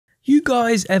You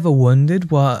guys ever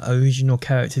wondered what original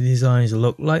character designs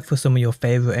look like for some of your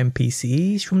favourite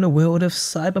NPCs from the world of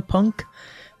Cyberpunk?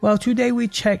 Well, today we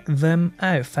check them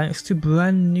out thanks to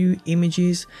brand new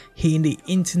images hitting the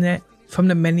internet from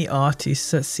the many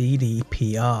artists at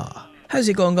CDPR. How's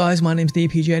it going, guys? My name's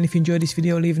DPJ, and if you enjoyed this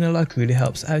video, leaving a like really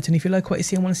helps out, and if you like what you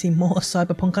see and want to see more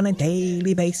Cyberpunk on a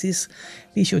daily basis,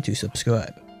 be sure to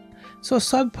subscribe. So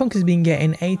Cyberpunk has been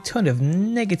getting a ton of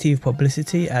negative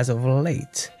publicity as of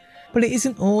late, but it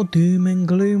isn't all doom and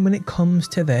gloom when it comes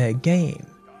to their game.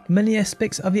 Many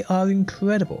aspects of it are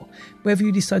incredible. Whether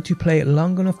you decide to play it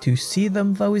long enough to see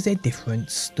them though is a different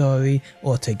story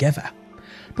altogether.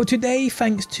 But today,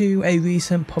 thanks to a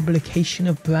recent publication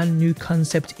of brand new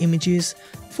concept images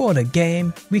for the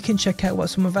game, we can check out what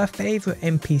some of our favourite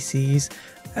NPCs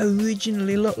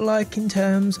originally look like in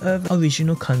terms of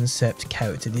original concept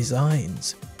character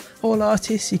designs. All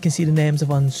artists, you can see the names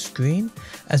of on screen,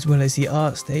 as well as the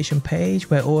ArtStation page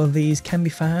where all of these can be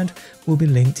found, will be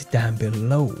linked down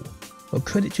below. But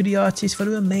credit to the artists for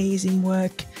their amazing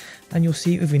work, and you'll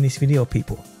see it within this video,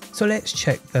 people. So let's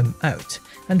check them out.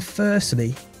 And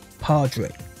firstly, Padra,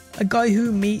 a guy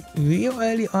who we meet real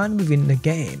early on within the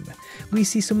game. We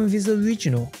see some of his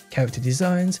original character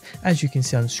designs, as you can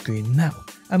see on screen now.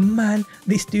 And man,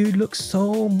 this dude looks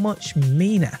so much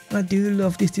meaner. And I do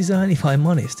love this design, if I'm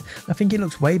honest. I think it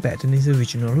looks way better than his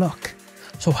original look.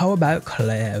 So how about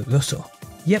Claire Russell?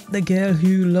 Yep, the girl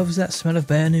who loves that smell of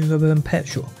burning rubber and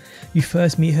petrol. You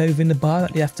first meet her within the bar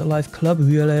at the Afterlife Club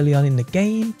real early on in the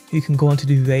game, who you can go on to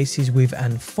do races with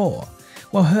and for.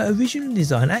 While her original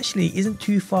design actually isn't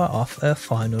too far off her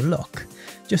final look,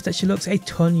 just that she looks a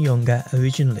ton younger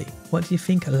originally. What do you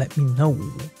think? Let me know.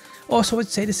 Also, I'd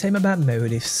say the same about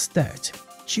Meredith Stout.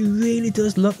 She really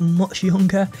does look much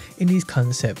younger in these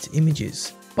concept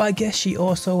images, but I guess she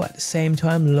also at the same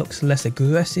time looks less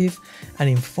aggressive and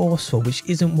enforceful, which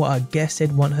isn't what I guess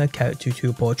they'd want her character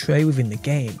to portray within the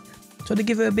game. So to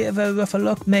give her a bit of a rougher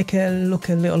look, make her look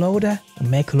a little older,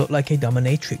 and make her look like a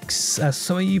dominatrix, as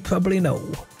some of you probably know.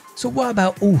 So what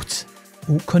about Alt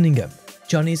Cunningham,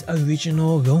 Johnny's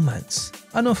original romance?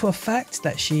 I know for a fact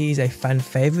that she is a fan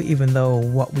favourite, even though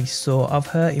what we saw of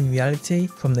her in reality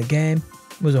from the game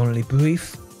was only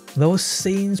brief. Those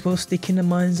scenes will stick in the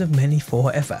minds of many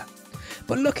forever.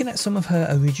 But looking at some of her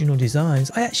original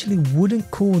designs, I actually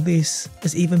wouldn't call this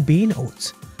as even being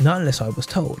Alt, not unless I was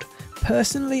told.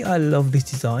 Personally, I love this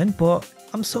design, but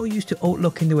I'm so used to Alt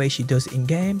looking the way she does in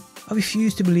game, I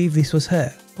refuse to believe this was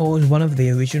her, or was one of the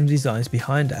original designs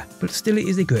behind her, but still it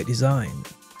is a great design.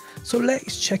 So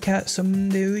let's check out some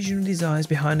of the original designs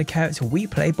behind the character we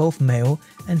play, both male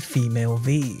and female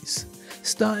Vs.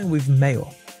 Starting with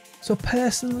male. So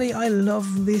personally, I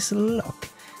love this look,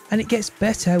 and it gets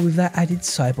better with that added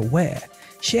cyberware.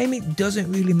 Shame it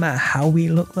doesn't really matter how we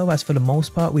look though, as for the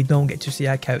most part we don't get to see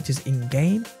our characters in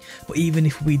game, but even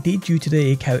if we did due to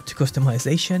the character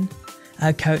customization,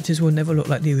 our characters will never look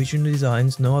like the original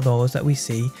designs nor those that we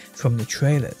see from the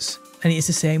trailers. And it's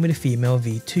the same with the female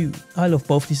V2. I love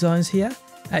both designs here.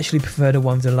 I actually prefer the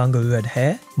one with the longer red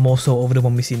hair, more so over the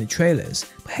one we see in the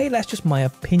trailers, but hey, that's just my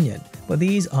opinion, but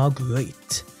these are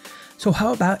great. So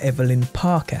how about Everlyn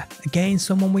Parker? Again,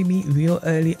 someone we meet real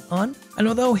early on, and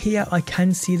although here I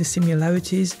can see the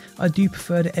similarities, I do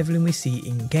prefer the Everlyn we see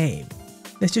in game.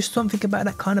 There's just something about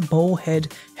that kind of bowl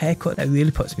head haircut that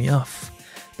really puts me off.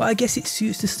 But I guess it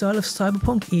suits the style of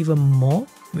Cyberpunk even more,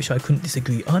 which I couldn't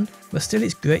disagree on, but still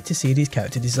it's great to see these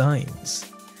character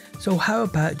designs. So how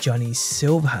about Johnny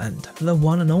Silverhand, the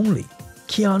one and only?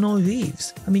 Keanu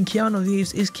Reeves. I mean, Keanu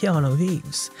Reeves is Keanu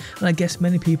Reeves, and I guess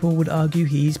many people would argue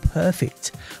he's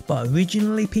perfect, but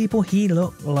originally people, he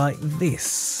looked like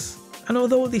this. And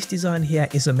although this design here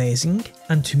is amazing,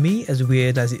 and to me as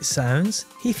weird as it sounds,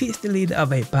 he fits the leader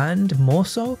of a band more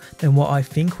so than what I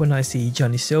think when I see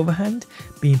Johnny Silverhand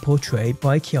being portrayed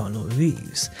by Keanu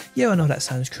Reeves. Yeah, I know that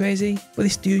sounds crazy, but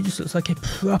this dude just looks like a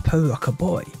proper rocker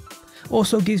boy.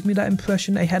 Also gives me that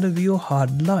impression they had a real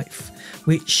hard life,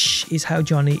 which is how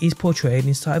Johnny is portrayed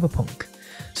in Cyberpunk.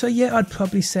 So yeah, I'd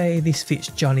probably say this fits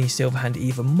Johnny Silverhand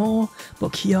even more,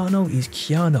 but Keanu is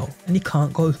Keanu, and you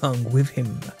can't go wrong with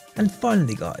him. And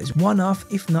finally guys, one of,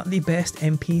 if not the best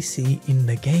NPC in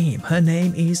the game. Her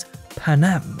name is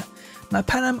Panam. Now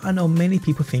Panam, I know many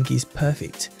people think is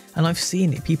perfect, and I've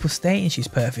seen it, people stating she's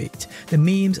perfect. The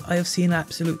memes I have seen are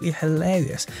absolutely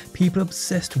hilarious, people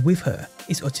obsessed with her.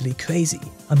 It's utterly crazy.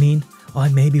 I mean, I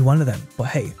may be one of them, but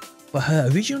hey, for her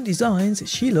original designs,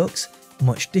 she looks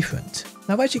much different.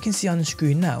 Now as you can see on the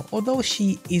screen now, although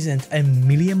she isn't a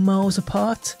million miles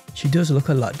apart, she does look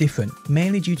a lot different,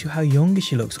 mainly due to how younger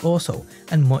she looks also,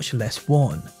 and much less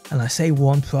worn. And I say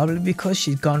worn probably because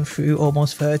she's gone through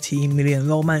almost 13 million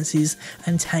romances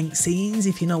and tank scenes,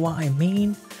 if you know what I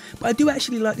mean. But I do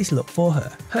actually like this look for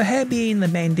her. Her hair being the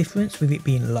main difference with it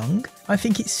being long, I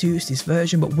think it suits this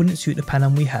version but wouldn't suit the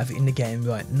Panam we have in the game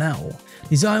right now.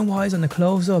 Design wise on the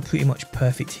clothes are pretty much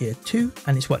perfect here too,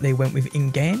 and it's what they went with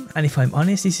in game, and if I'm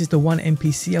honest, this is the one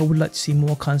NPC I would like to see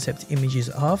more concept images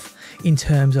of in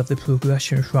terms of the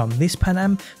progression from this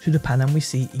Panam to the Panam we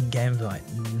see in game right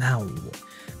now.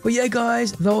 But yeah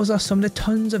guys, those are some of the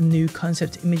tons of new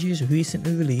concept images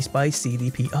recently released by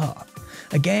CDPR.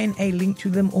 Again, a link to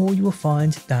them all you will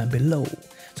find down below.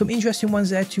 Some interesting ones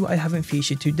there too I haven't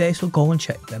featured today, so go and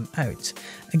check them out.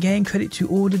 Again, credit to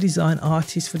all the design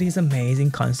artists for these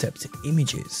amazing concept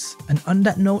images. And on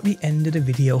that note, the end of the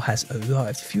video has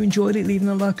arrived. If you enjoyed it, leaving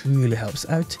a like really helps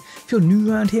out. If you're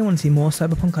new around here and want to see more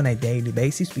Cyberpunk on a daily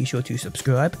basis, be sure to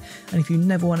subscribe. And if you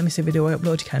never want to miss a video I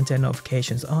upload, you can turn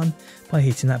notifications on by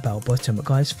hitting that bell button. But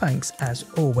guys, thanks as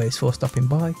always for stopping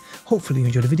by. Hopefully you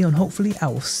enjoyed the video, and hopefully I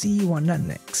will see you on that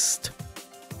next.